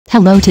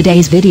Hello,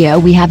 today's video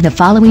we have the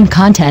following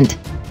content.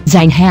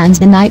 Zhang Han's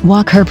The Night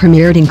Walker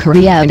premiered in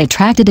Korea and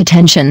attracted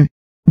attention.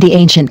 The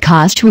ancient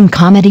costume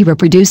comedy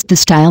reproduced the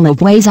style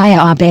of Wei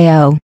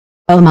Xiaobao.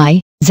 Oh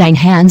my, Zhang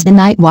Han's The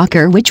Night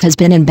Walker, which has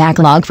been in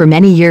backlog for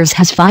many years,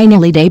 has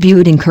finally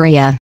debuted in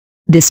Korea.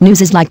 This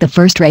news is like the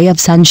first ray of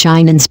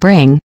sunshine in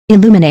spring,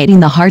 illuminating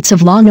the hearts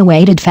of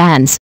long-awaited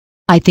fans.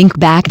 I think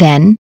back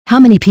then, how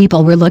many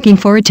people were looking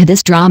forward to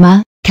this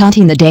drama,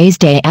 counting the days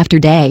day after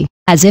day,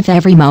 as if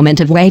every moment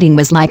of waiting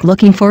was like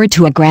looking forward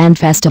to a grand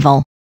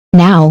festival.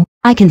 Now,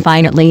 I can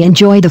finally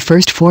enjoy the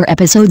first 4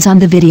 episodes on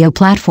the video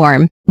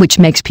platform, which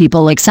makes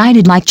people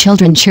excited like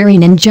children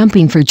cheering and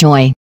jumping for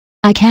joy.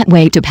 I can't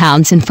wait to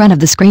pounce in front of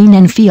the screen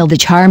and feel the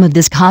charm of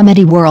this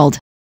comedy world.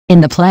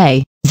 In the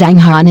play, Zhang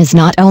Han is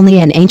not only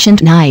an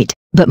ancient knight,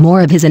 but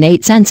more of his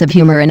innate sense of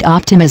humor and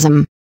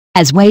optimism.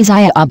 As Wei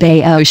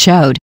Xiaobao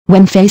showed,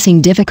 when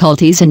facing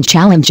difficulties and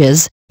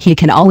challenges, he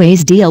can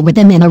always deal with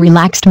them in a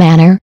relaxed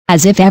manner,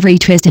 as if every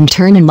twist and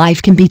turn in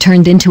life can be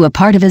turned into a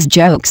part of his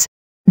jokes.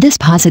 This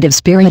positive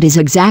spirit is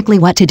exactly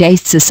what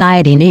today's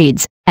society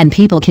needs, and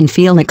people can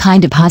feel a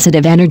kind of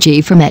positive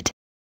energy from it.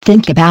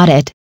 Think about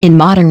it, in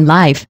modern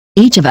life,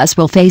 each of us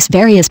will face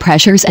various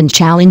pressures and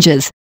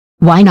challenges.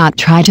 Why not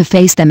try to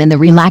face them in the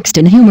relaxed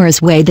and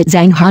humorous way that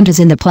Zhang Han does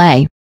in the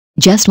play?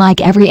 Just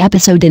like every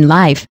episode in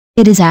life,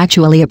 it is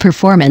actually a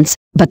performance,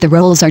 but the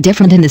roles are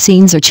different and the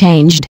scenes are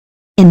changed.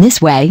 In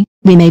this way,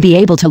 we may be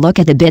able to look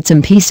at the bits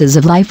and pieces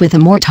of life with a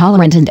more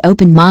tolerant and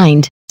open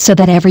mind, so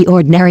that every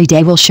ordinary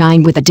day will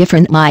shine with a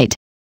different light.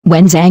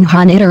 When Zhang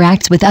Han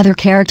interacts with other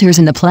characters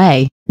in the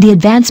play, the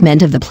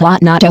advancement of the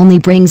plot not only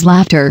brings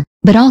laughter,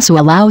 but also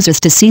allows us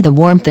to see the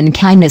warmth and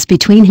kindness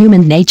between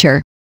human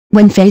nature.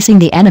 When facing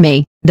the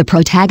enemy, the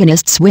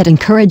protagonist's wit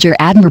and courage are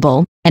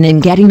admirable, and in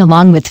getting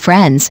along with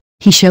friends,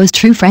 he shows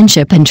true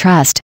friendship and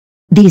trust.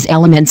 These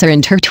elements are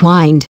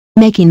intertwined,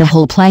 making the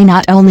whole play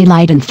not only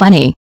light and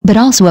funny, but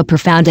also a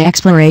profound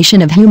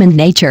exploration of human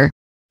nature.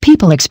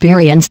 People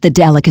experience the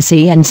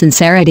delicacy and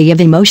sincerity of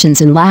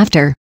emotions and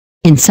laughter.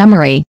 In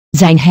summary,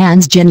 Zhang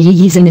Han's Jin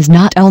Yi Zin is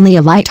not only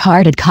a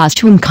light-hearted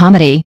costume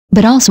comedy,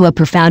 but also a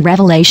profound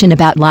revelation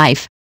about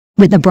life.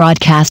 With the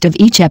broadcast of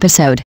each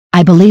episode,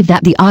 I believe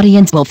that the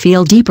audience will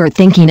feel deeper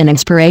thinking and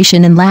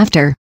inspiration and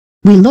laughter.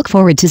 We look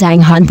forward to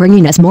Zhang Han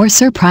bringing us more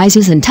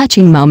surprises and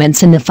touching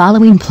moments in the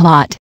following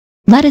plot.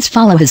 Let us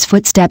follow his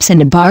footsteps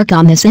and embark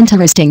on this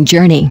interesting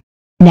journey.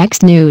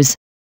 Next news.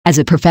 As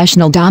a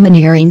professional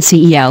domineering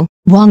CEO,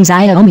 Wang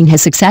Xiaoming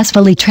has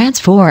successfully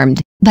transformed,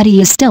 but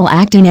he is still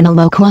acting in a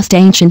low-cost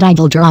ancient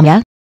idol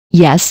drama.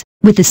 Yes,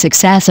 with the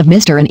success of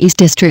Mr. and East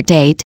District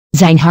 8,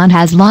 Zhang Han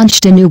has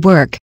launched a new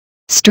work.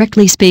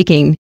 Strictly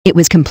speaking, it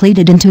was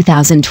completed in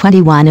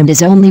 2021 and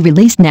is only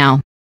released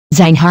now.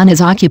 Zhang Han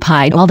has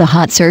occupied all the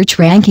hot search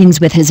rankings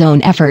with his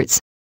own efforts.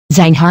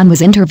 Zhang Han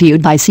was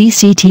interviewed by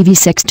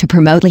CCTV6 to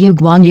promote Liu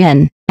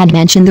Guangyin, and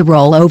mentioned the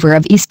rollover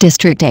of East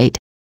District 8.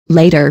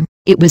 Later,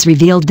 it was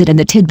revealed that in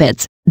the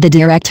tidbits, the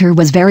director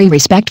was very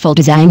respectful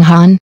to Zhang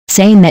Han,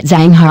 saying that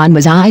Zhang Han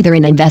was either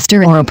an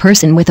investor or a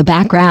person with a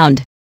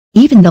background.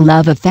 Even the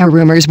love affair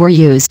rumors were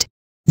used.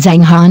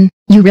 Zhang Han,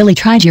 you really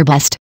tried your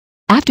best.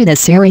 After this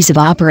series of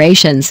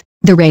operations,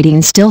 the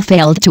ratings still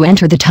failed to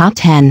enter the top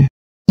 10.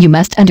 You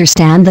must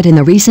understand that in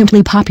the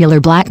recently popular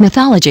black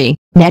mythology,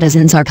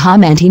 netizens are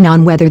commenting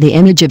on whether the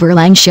image of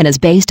Erlang Shin is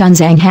based on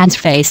Zhang Han's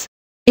face.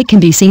 It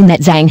can be seen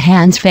that Zhang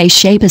Han's face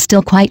shape is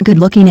still quite good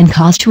looking in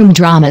costume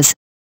dramas.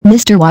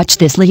 Mr. Watch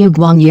this Liu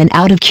Guangyin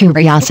out of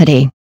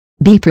curiosity.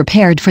 Be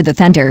prepared for the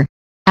thunder.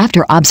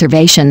 After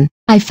observation,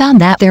 I found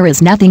that there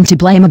is nothing to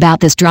blame about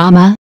this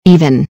drama,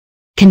 even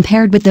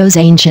compared with those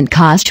ancient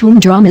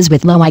costume dramas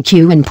with low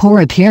IQ and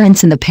poor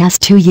appearance in the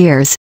past 2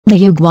 years,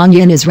 Liu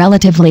Guangyin is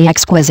relatively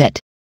exquisite.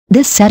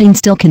 This setting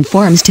still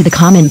conforms to the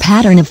common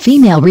pattern of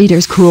female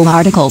readers' cool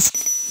articles.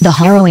 The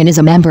heroine is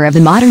a member of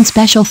the modern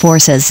special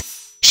forces.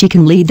 She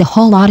can lead the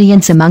whole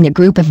audience among a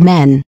group of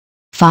men.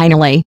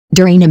 Finally,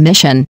 during a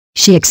mission,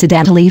 she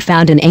accidentally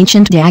found an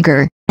ancient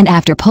dagger, and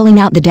after pulling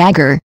out the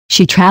dagger,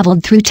 she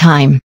traveled through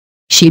time.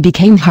 She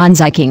became Han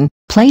Ziking,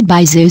 played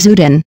by Zhu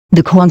Zudin,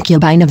 the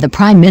concubine of the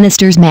Prime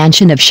Minister's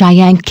mansion of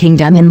Xiang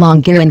Kingdom in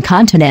Longyearbyen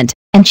Continent,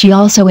 and she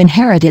also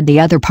inherited the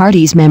other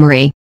party's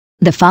memory.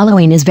 The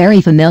following is very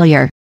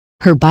familiar.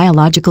 Her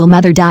biological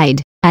mother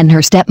died, and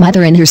her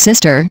stepmother and her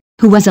sister,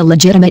 who was a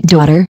legitimate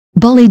daughter,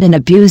 bullied and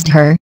abused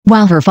her,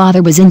 while her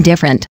father was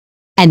indifferent.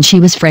 And she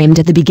was framed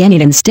at the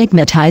beginning and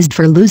stigmatized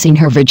for losing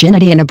her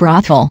virginity in a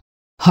brothel.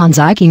 Han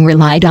Ziking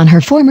relied on her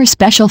former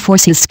special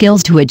forces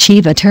skills to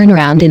achieve a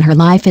turnaround in her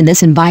life in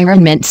this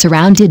environment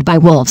surrounded by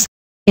wolves.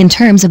 In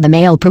terms of the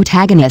male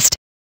protagonist,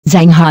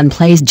 Zhang Han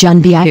plays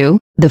Jun Biao,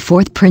 the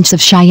 4th prince of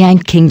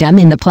Xiang Kingdom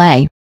in the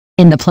play.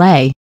 In the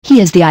play, he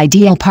is the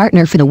ideal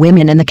partner for the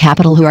women in the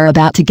capital who are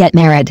about to get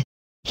married.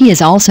 He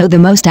is also the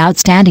most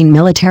outstanding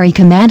military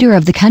commander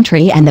of the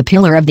country and the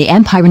pillar of the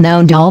empire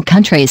known to all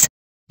countries.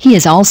 He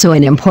is also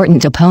an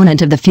important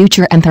opponent of the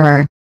future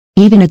emperor.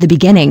 Even at the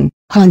beginning,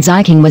 Han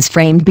Ziking was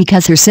framed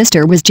because her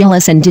sister was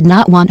jealous and did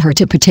not want her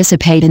to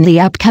participate in the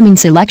upcoming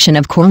selection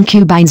of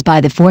concubines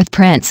by the fourth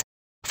prince.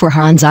 For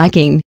Han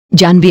Ziking,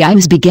 Zhang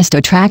Biao's biggest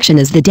attraction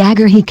is the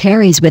dagger he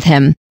carries with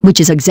him, which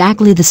is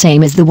exactly the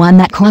same as the one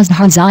that caused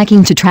Han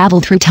Ziking to travel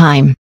through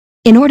time.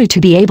 In order to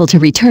be able to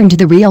return to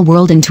the real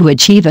world and to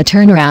achieve a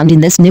turnaround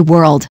in this new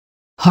world,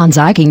 Han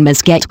Ziking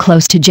must get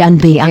close to Zhang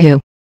Biao.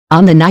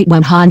 On the night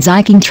when Han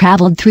Ziking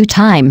traveled through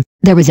time,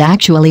 there was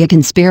actually a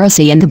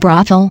conspiracy in the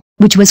brothel,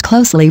 which was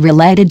closely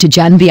related to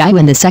Zhang Biao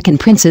and the second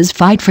prince's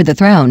fight for the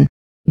throne.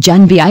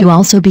 Zhang Biao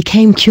also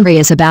became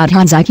curious about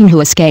Han Ziking,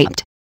 who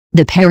escaped.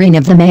 The pairing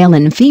of the male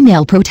and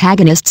female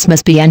protagonists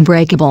must be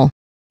unbreakable.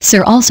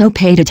 Sir also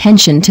paid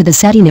attention to the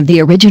setting of the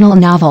original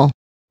novel.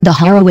 The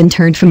heroine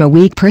turned from a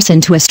weak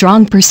person to a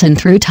strong person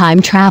through time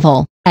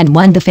travel, and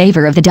won the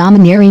favor of the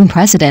domineering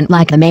president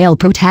like the male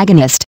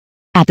protagonist.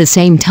 At the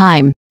same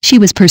time, she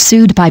was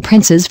pursued by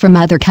princes from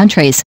other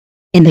countries.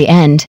 In the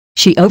end,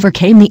 she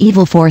overcame the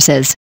evil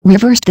forces,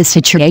 reversed the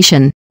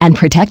situation, and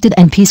protected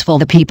and peaceful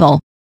the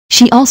people.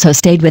 She also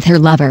stayed with her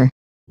lover.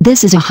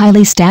 This is a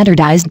highly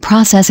standardized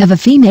process of a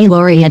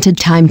female-oriented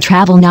time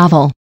travel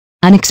novel.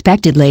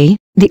 Unexpectedly,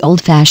 the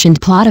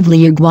old-fashioned plot of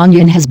Liu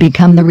Guanyin has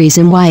become the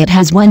reason why it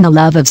has won the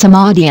love of some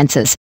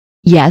audiences.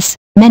 Yes,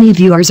 many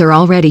viewers are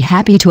already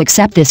happy to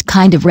accept this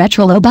kind of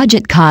retro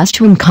low-budget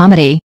costume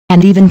comedy,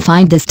 and even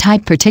find this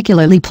type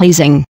particularly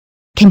pleasing.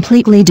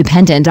 Completely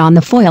dependent on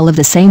the foil of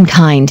the same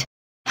kind.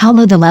 How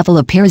low the level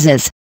appears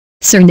is.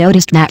 Sir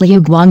noticed that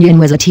Liu Guanyin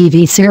was a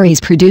TV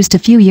series produced a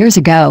few years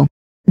ago.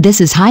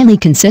 This is highly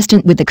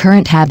consistent with the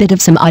current habit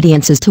of some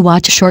audiences to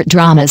watch short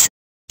dramas.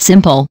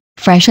 Simple,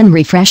 fresh and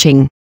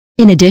refreshing.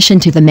 In addition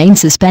to the main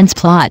suspense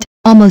plot,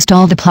 almost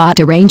all the plot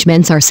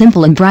arrangements are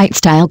simple and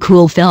bright-style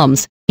cool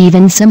films,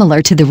 even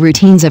similar to the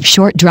routines of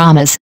short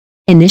dramas.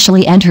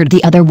 Initially entered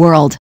the other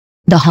world.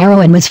 The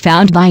heroine was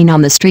found lying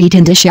on the street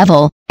in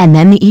dishevel, and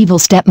then the evil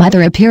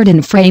stepmother appeared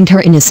and framed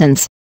her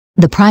innocence.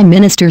 The Prime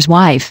Minister's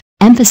wife,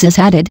 emphasis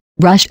added,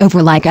 rushed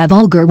over like a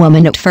vulgar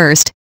woman at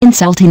first,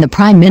 insulting the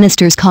Prime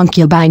Minister's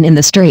concubine in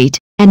the street,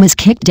 and was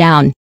kicked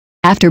down.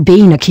 After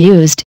being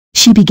accused,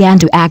 she began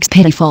to act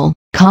pitiful,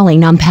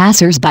 calling on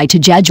passers-by to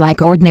judge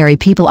like ordinary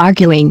people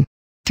arguing.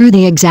 Through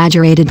the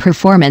exaggerated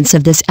performance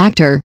of this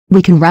actor,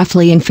 we can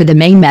roughly infer the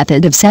main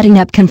method of setting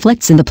up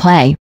conflicts in the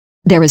play.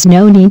 There is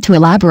no need to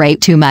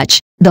elaborate too much,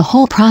 the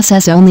whole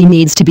process only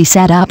needs to be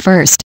set up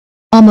first.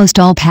 Almost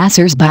all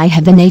passers-by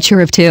have the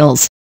nature of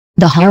tools.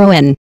 The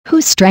heroine,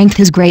 whose strength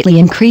has greatly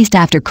increased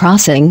after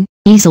crossing,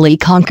 easily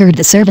conquered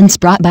the servants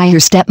brought by her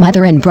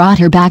stepmother and brought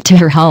her back to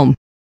her home.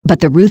 But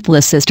the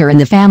ruthless sister in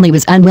the family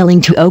was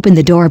unwilling to open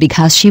the door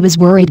because she was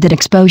worried that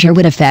exposure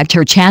would affect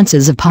her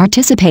chances of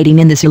participating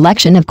in the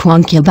selection of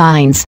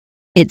concubines.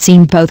 It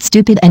seemed both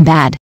stupid and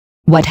bad.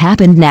 What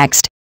happened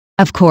next?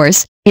 Of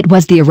course, it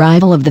was the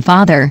arrival of the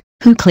father,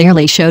 who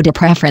clearly showed a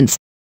preference.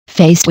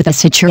 Faced with a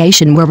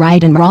situation where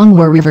right and wrong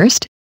were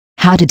reversed?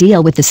 How to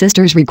deal with the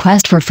sister's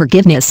request for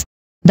forgiveness?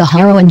 The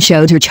heroine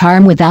showed her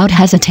charm without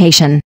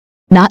hesitation.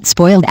 Not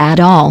spoiled at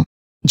all.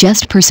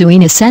 Just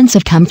pursuing a sense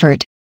of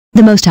comfort.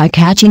 The most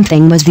eye-catching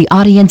thing was the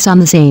audience on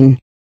the scene.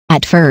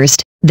 At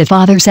first, the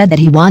father said that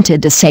he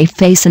wanted to save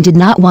face and did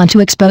not want to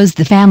expose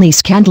the family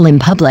scandal in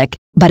public,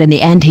 but in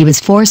the end he was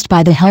forced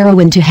by the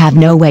heroine to have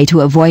no way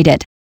to avoid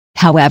it.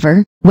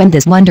 However, when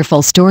this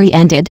wonderful story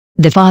ended,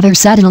 the father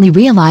suddenly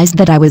realized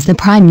that I was the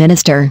Prime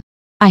Minister.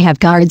 I have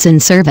guards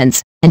and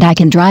servants, and I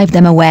can drive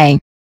them away.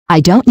 I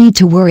don't need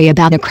to worry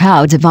about the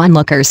crowds of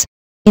onlookers.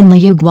 In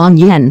Liu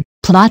Guanyin,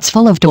 plots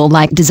full of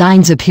doll-like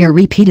designs appear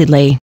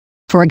repeatedly.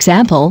 For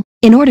example,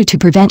 in order to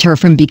prevent her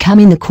from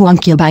becoming the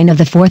concubine of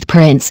the fourth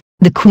prince,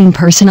 the queen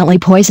personally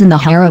poisoned the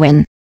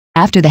heroine.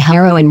 After the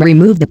heroine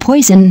removed the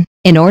poison,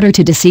 in order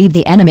to deceive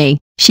the enemy,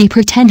 she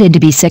pretended to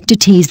be sick to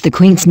tease the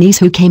queen's niece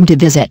who came to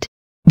visit.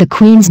 The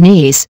queen's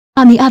niece,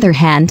 on the other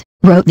hand,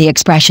 wrote the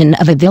expression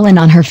of a villain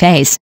on her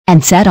face,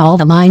 and said all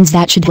the lines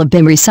that should have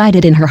been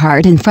recited in her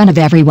heart in front of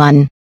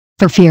everyone.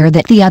 For fear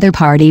that the other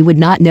party would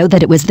not know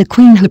that it was the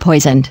queen who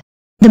poisoned.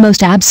 The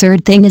most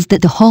absurd thing is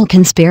that the whole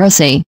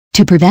conspiracy,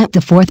 to prevent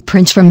the fourth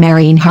prince from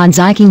marrying Han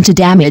Ziking to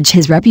damage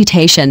his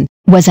reputation,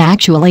 was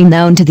actually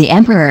known to the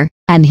emperor,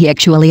 and he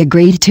actually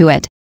agreed to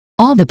it.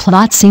 All the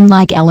plots seem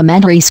like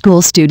elementary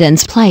school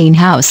students playing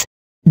house.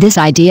 This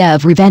idea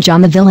of revenge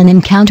on the villain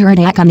and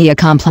counterattack on the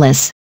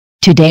accomplice.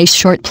 Today's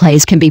short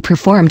plays can be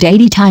performed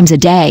 80 times a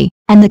day,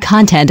 and the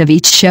content of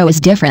each show is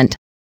different.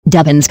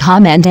 Dubin's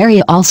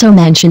commentary also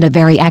mentioned a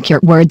very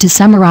accurate word to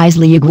summarize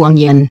Liu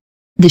Guanyin.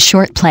 The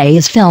short play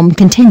is filmed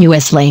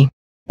continuously.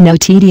 No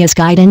tedious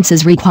guidance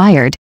is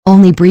required,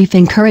 only brief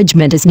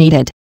encouragement is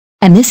needed.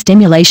 And this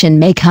stimulation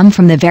may come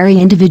from the very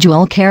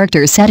individual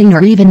character setting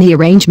or even the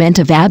arrangement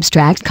of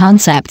abstract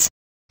concepts.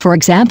 For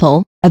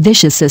example, a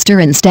vicious sister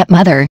and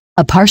stepmother,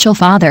 a partial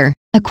father,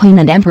 a queen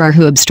and emperor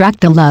who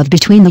obstruct the love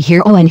between the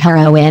hero and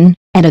heroine,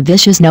 and a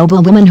vicious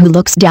noblewoman who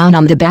looks down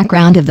on the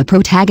background of the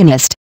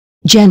protagonist.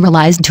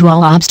 Generalized to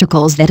all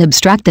obstacles that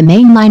obstruct the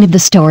main line of the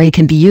story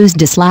can be used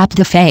to slap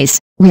the face,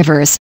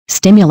 reverse,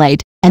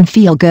 stimulate, and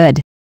feel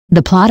good.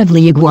 The plot of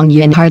Liu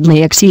Guangyin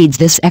hardly exceeds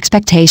this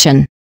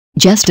expectation.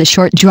 Just as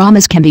short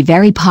dramas can be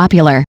very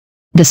popular.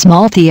 The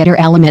small theater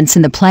elements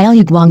in the play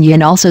Liu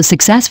Guangyin also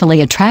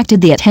successfully attracted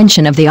the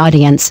attention of the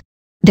audience.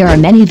 There are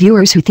many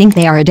viewers who think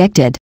they are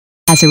addicted.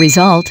 As a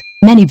result,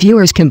 many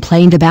viewers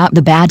complained about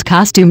the bad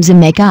costumes and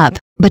makeup,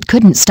 but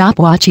couldn't stop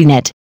watching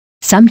it.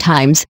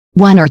 Sometimes,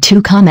 1 or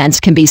 2 comments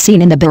can be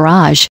seen in the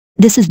barrage.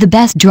 "This is the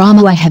best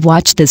drama I have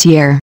watched this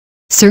year."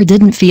 Sir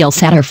didn't feel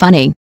sad or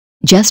funny.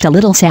 Just a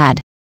little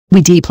sad. We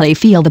deeply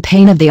feel the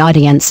pain of the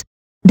audience.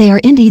 They are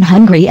indeed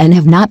hungry and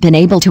have not been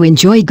able to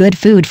enjoy good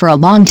food for a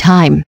long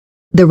time.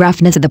 The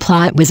roughness of the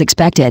plot was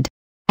expected.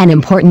 An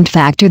important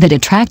factor that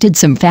attracted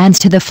some fans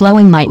to the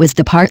flowing might was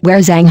the part where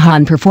Zhang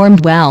Han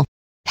performed well.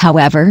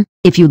 However,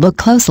 if you look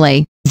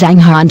closely,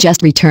 Zhang Han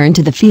just returned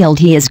to the field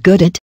he is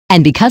good at,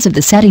 and because of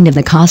the setting of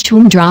the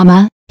costume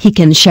drama, he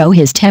can show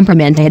his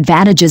temperament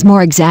advantages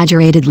more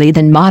exaggeratedly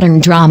than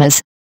modern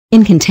dramas.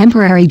 In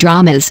contemporary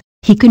dramas,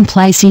 he can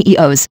play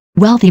CEOs,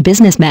 wealthy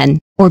businessmen,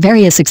 or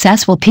various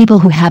successful people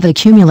who have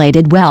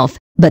accumulated wealth,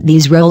 but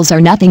these roles are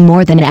nothing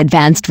more than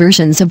advanced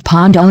versions of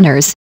pond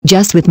owners,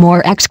 just with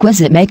more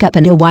exquisite makeup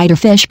and a wider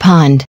fish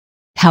pond.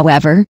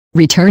 However,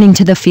 returning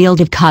to the field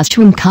of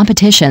costume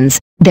competitions,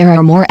 there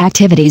are more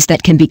activities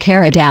that can be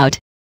carried out.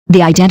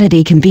 The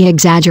identity can be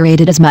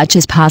exaggerated as much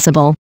as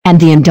possible, and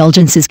the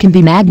indulgences can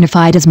be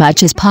magnified as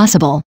much as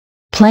possible.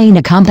 Playing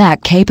a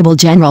combat-capable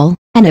general,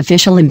 an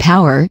official in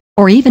power,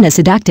 or even a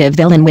seductive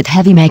villain with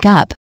heavy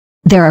makeup.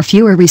 There are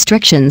fewer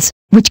restrictions,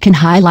 which can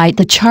highlight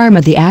the charm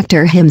of the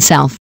actor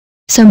himself.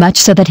 So much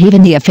so that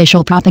even the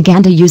official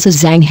propaganda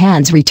uses Zhang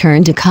Han's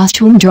return to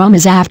costume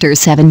dramas after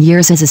 7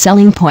 years as a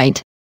selling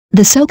point.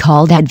 The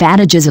so-called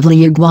advantages of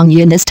Liu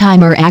Guangyin this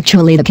time are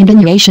actually the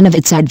continuation of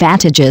its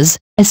advantages,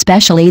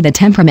 especially the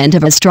temperament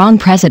of a strong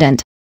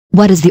president.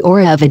 What is the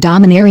aura of a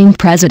domineering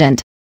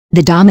president?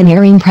 The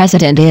domineering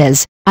president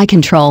is, I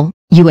control,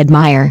 you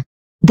admire.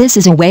 This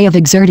is a way of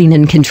exerting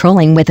and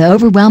controlling with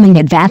overwhelming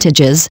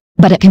advantages,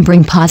 but it can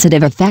bring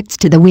positive effects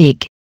to the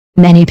weak.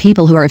 Many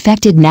people who are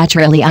affected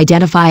naturally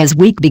identify as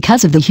weak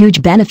because of the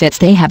huge benefits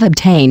they have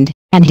obtained,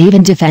 and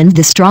even defend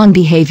the strong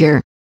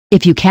behavior.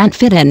 If you can't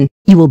fit in,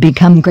 you will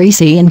become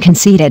greasy and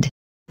conceited.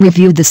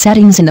 Review the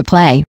settings in the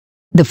play.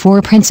 The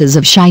 4 princes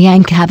of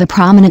Xiang have a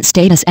prominent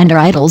status and are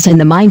idols in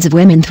the minds of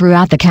women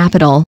throughout the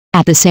capital.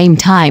 At the same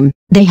time,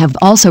 they have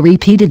also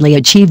repeatedly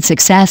achieved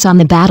success on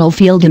the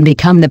battlefield and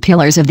become the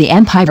pillars of the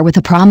empire with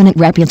a prominent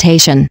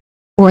reputation.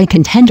 Or a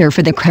contender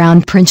for the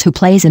crown prince who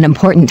plays an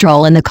important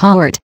role in the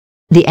court.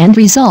 The end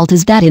result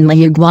is that in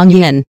Liu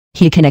Guangyin,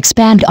 he can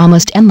expand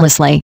almost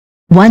endlessly.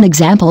 One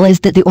example is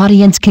that the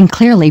audience can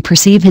clearly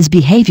perceive his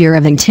behavior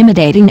of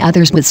intimidating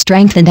others with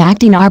strength and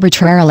acting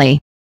arbitrarily.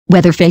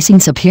 Whether facing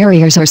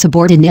superiors or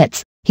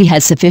subordinates, he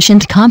has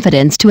sufficient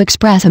confidence to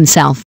express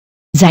himself.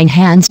 Zhang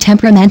Han's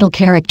temperamental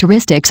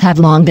characteristics have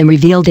long been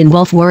revealed in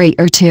Wolf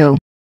Warrior 2.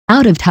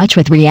 Out of touch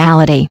with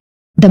reality.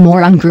 The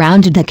more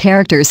ungrounded the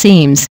character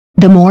seems,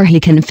 the more he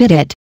can fit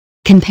it.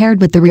 Compared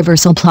with the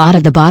reversal plot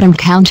of the bottom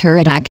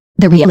counterattack,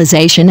 the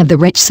realization of the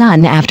rich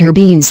son after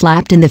being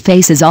slapped in the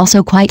face is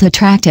also quite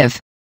attractive.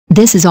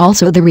 This is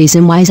also the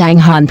reason why Zhang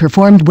Han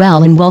performed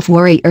well in Wolf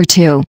Warrior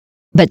 2.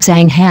 But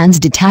Zhang Han's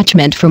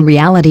detachment from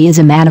reality is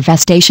a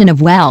manifestation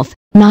of wealth,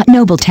 not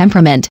noble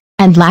temperament,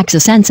 and lacks a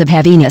sense of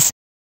heaviness.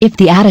 If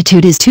the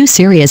attitude is too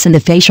serious and the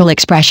facial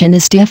expression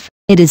is stiff,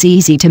 it is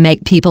easy to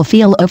make people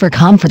feel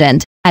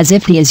overconfident, as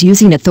if he is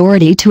using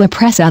authority to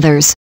oppress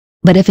others.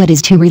 But if it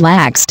is too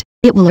relaxed,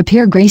 it will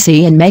appear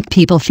greasy and make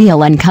people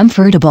feel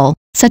uncomfortable,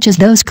 such as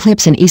those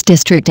clips in East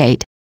District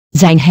 8.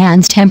 Zhang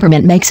Han's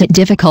temperament makes it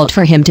difficult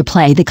for him to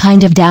play the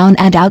kind of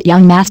down-and-out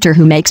young master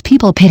who makes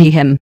people pity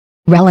him.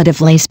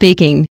 Relatively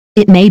speaking,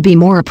 it may be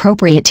more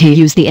appropriate to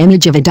use the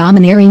image of a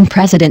domineering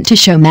president to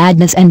show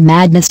madness and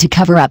madness to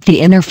cover up the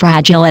inner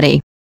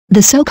fragility.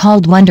 The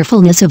so-called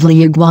wonderfulness of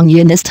Liu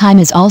Guangyin this time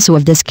is also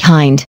of this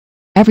kind.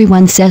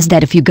 Everyone says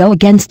that if you go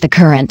against the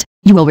current,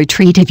 you will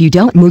retreat if you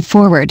don't move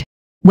forward.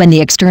 When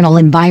the external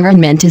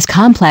environment is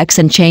complex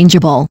and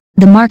changeable,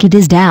 the market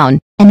is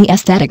down, and the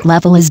aesthetic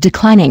level is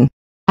declining.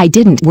 I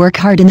didn't work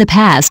hard in the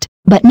past,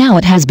 but now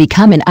it has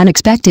become an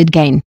unexpected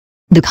gain.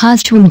 The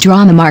costume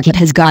drama market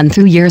has gone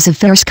through years of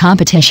fierce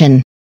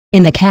competition.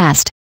 In the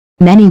cast,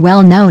 many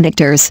well-known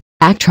actors,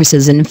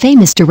 actresses and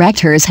famous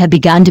directors have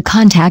begun to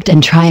contact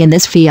and try in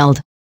this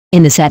field.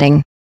 In the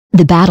setting,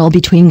 the battle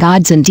between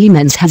gods and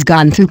demons has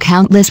gone through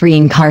countless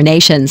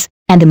reincarnations,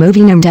 and the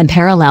moving and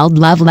unparalleled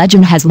love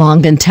legend has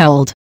long been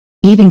told.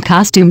 Even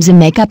costumes and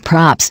makeup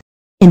props.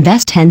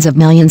 Invest tens of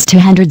millions to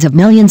hundreds of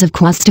millions of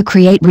quants to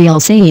create real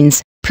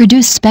scenes,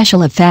 produce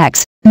special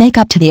effects, make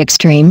up to the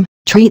extreme,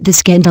 treat the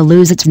skin to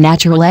lose its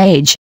natural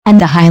age, and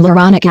the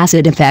hyaluronic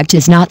acid effect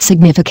is not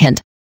significant.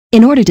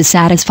 In order to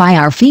satisfy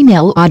our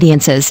female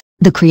audiences,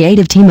 the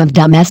creative team of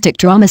domestic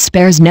drama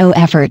spares no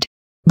effort.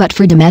 But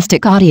for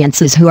domestic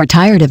audiences who are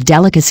tired of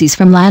delicacies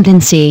from land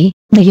and sea,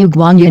 Liu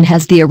Guangyin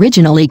has the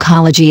original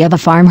ecology of a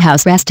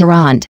farmhouse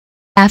restaurant.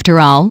 After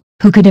all,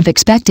 who could have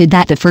expected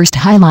that the first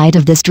highlight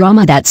of this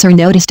drama that Sir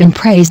noticed and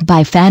praised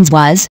by fans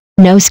was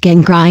No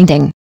skin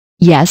grinding.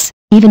 Yes,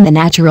 even the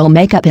natural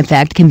makeup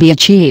effect can be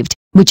achieved,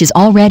 which is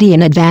already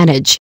an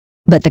advantage.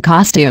 But the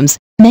costumes,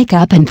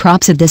 makeup and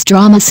props of this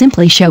drama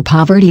simply show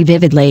poverty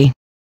vividly.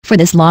 For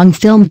this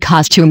long-filmed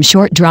costume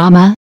short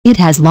drama, it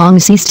has long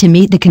ceased to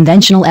meet the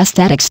conventional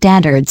aesthetic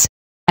standards.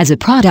 As a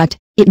product,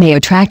 it may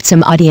attract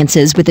some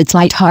audiences with its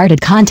light-hearted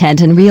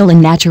content and real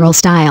and natural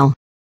style.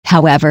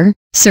 However,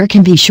 Sir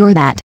can be sure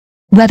that,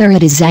 whether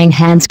it is Zhang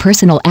Han's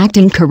personal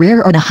acting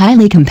career or the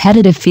highly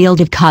competitive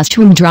field of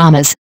costume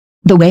dramas,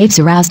 the waves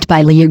aroused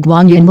by Liu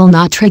Guanyin will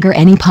not trigger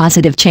any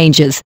positive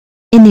changes.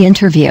 In the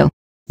interview,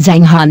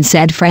 Zhang Han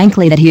said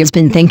frankly that he has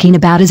been thinking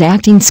about his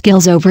acting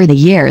skills over the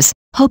years,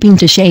 hoping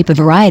to shape a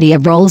variety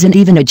of roles and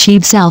even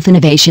achieve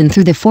self-innovation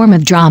through the form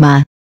of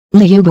drama.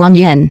 Liu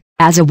Guanyin,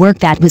 as a work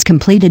that was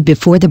completed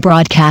before the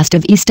broadcast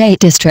of East 8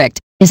 District,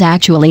 is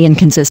actually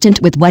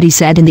inconsistent with what he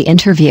said in the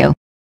interview.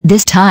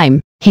 This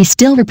time, he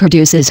still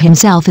reproduces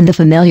himself in the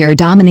familiar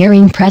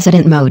domineering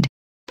president mode.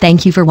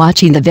 Thank you for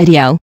watching the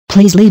video.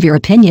 Please leave your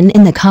opinion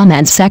in the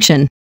comments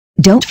section.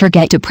 Don't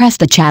forget to press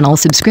the channel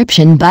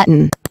subscription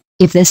button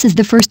if this is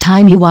the first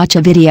time you watch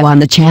a video on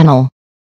the channel.